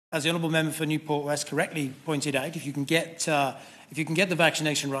As the honourable member for Newport West correctly pointed out, if you can get the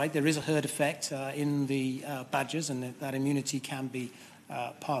vaccination right, there is a herd effect in the badgers, and that immunity can be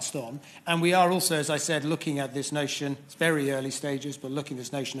passed on. And we are also, as I said, looking at this notion, it's very early stages, but looking at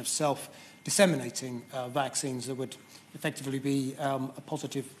this notion of self-disseminating vaccines that would effectively be a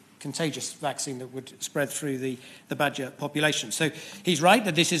positive contagious vaccine that would spread through the badger population. So he's right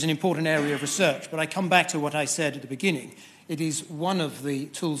that this is an important area of research, but I come back to what I said at the beginning. It is one of the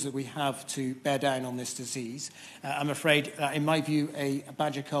tools that we have to bear down on this disease. I'm afraid, in my view, a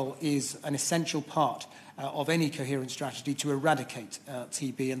badger cull is an essential part of any coherent strategy to eradicate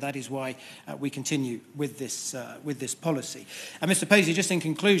TB, and that is why we continue with this policy. And Mr. Paisley, just in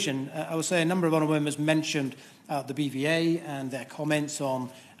conclusion, I will say a number of honourable members mentioned the BVA and their comments on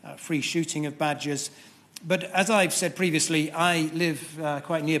free shooting of badgers. But as I've said previously, I live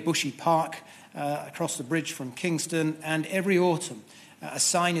quite near Bushy Park, across the bridge from Kingston, and every autumn a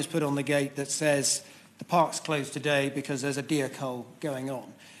sign is put on the gate that says the park's closed today because there's a deer cull going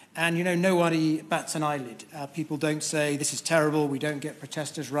on. And, you know, nobody bats an eyelid. People don't say, this is terrible, we don't get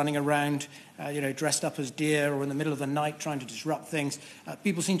protesters running around, dressed up as deer or in the middle of the night trying to disrupt things.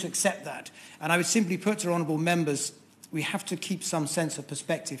 People seem to accept that. And I would simply put to honourable members, we have to keep some sense of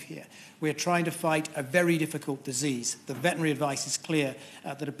perspective here. We are trying to fight a very difficult disease. The veterinary advice is clear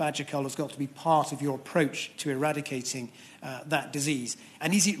that a badger cull has got to be part of your approach to eradicating that disease.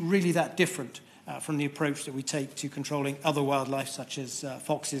 And is it really that different from the approach that we take to controlling other wildlife, such as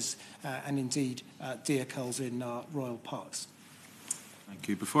foxes and indeed deer culls in our royal parks? Thank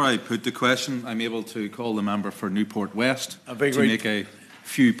you. Before I put the question, I'm able to call the member for Newport West to make a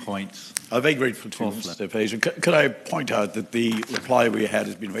few points. I'm very grateful to you, Mr. Paisley. Could I point out that the reply we had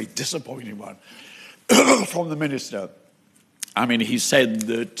has been a very disappointing one from the Minister. I mean, he said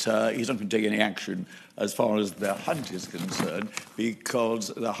that he's not going to take any action as far as the hunt is concerned, because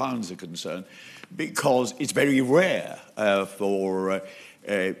the hounds are concerned, because it's very rare for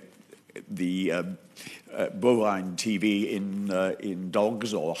the bovine TB in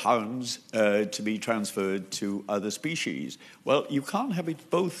dogs or hounds to be transferred to other species. Well, you can't have it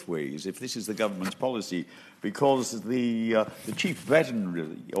both ways if this is the government's policy, because the Chief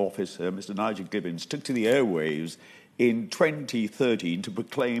Veterinary Officer, Mr. Nigel Gibbons, took to the airwaves in 2013 to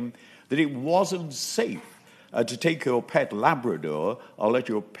proclaim that it wasn't safe to take your pet Labrador or let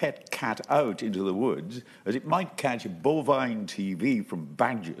your pet cat out into the woods, as it might catch bovine TB from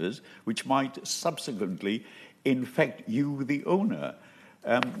badgers, which might subsequently infect you, the owner.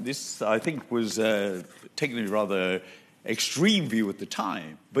 This, I think, was taken in a rather extreme view at the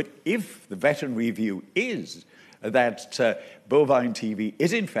time. But if the veterinary view is that bovine TB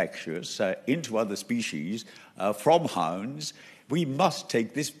is infectious into other species from hounds, we must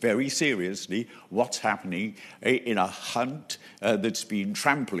take this very seriously, what's happening in a hunt that's been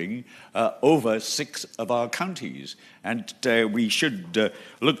trampling over 6 of our counties. And we should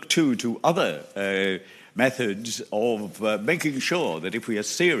look to other methods of making sure that if we are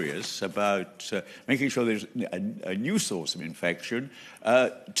serious about making sure there's a new source of infection,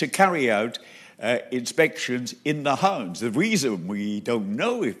 to carry out inspections in the hounds. The reason we don't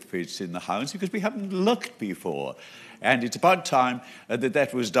know if it's in the hounds is because we haven't looked before. And it's about time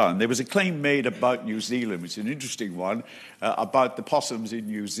that was done. There was a claim made about New Zealand, which is an interesting one, about the possums in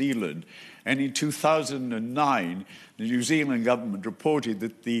New Zealand. And in 2009, the New Zealand government reported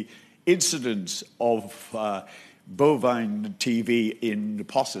that the incidence of bovine TB in the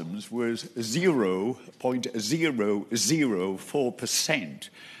possums was 0.004%,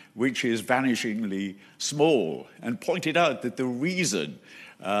 which is vanishingly small, and pointed out that the reason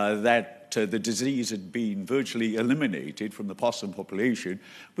that the disease had been virtually eliminated from the possum population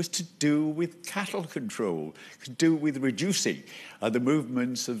was to do with cattle control, to do with reducing the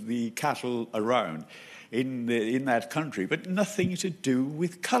movements of the cattle around in that country, but nothing to do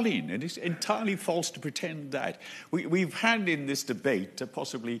with culling. And it's entirely false to pretend that. We've had in this debate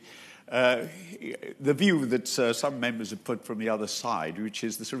possibly the view that some members have put from the other side, which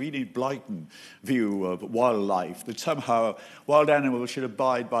is the Serena Blyton view of wildlife, that somehow wild animals should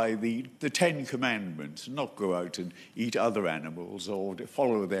abide by the 10 Commandments, not go out and eat other animals or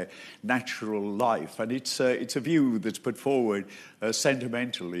follow their natural life. And it's a view that's put forward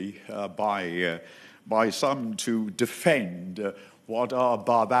sentimentally by some to defend what are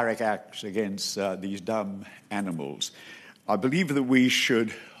barbaric acts against these dumb animals. I believe that we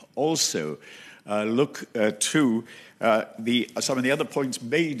should also look to some of the other points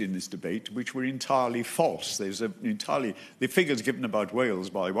made in this debate, which were entirely false. The figures given about Wales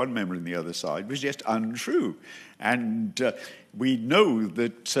by one member on the other side was just untrue. And we know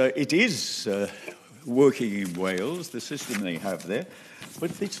that it is working in Wales, the system they have there.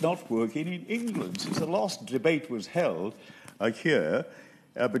 but it's not working in England. Since the last debate was held here,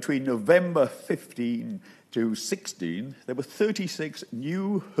 between November 15 to 16, there were 36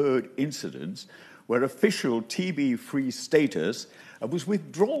 new herd incidents where official TB-free status was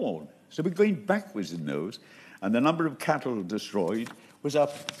withdrawn. So we're going backwards in those, and the number of cattle destroyed was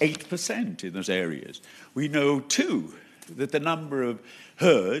up 8% in those areas. We know, too, that the number of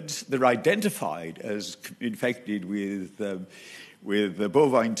herds that are identified as infected with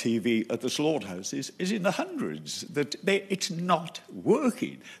bovine TB at the slaughterhouses is in the hundreds. It's not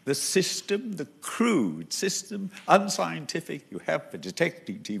working. The system, the crude system, unscientific you have for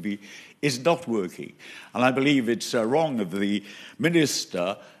detecting TB, is not working. And I believe it's wrong of the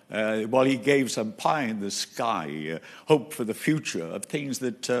minister, while he gave some pie in the sky, hope for the future of things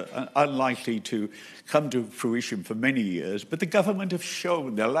that are unlikely to come to fruition for many years. But the government have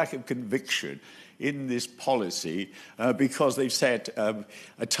shown their lack of conviction in this policy because they've set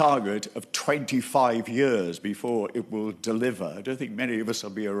a target of 25 years before it will deliver. I don't think many of us will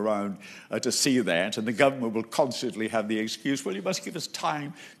be around to see that, and the government will constantly have the excuse, well, you must give us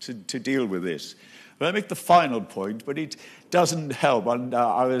time to deal with this. But I make the final point, but it doesn't help. And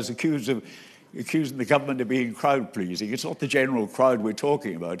I was accusing the government of being crowd-pleasing. It's not the general crowd we're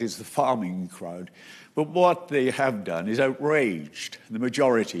talking about, it's the farming crowd. But what they have done is outraged the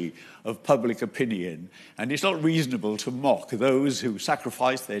majority of public opinion, and it's not reasonable to mock those who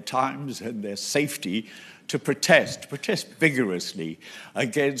sacrifice their times and their safety to protest vigorously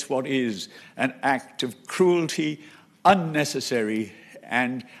against what is an act of cruelty, unnecessary,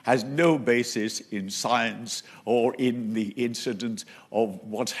 and has no basis in science or in the incident of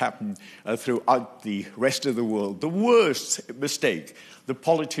what's happened throughout the rest of the world. The worst mistake the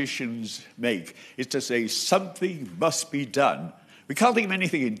politicians make is to say something must be done. We can't think of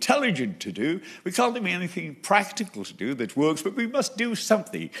anything intelligent to do. We can't think of anything practical to do that works, but we must do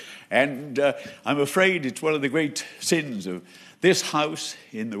something. And I'm afraid it's one of the great sins of this House,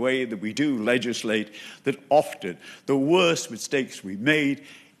 in the way that we do legislate, that often the worst mistakes we made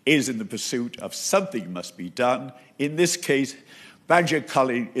is in the pursuit of something must be done. In this case, badger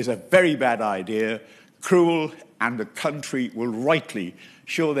culling is a very bad idea, cruel, and the country will rightly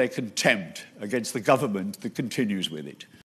show their contempt against the government that continues with it.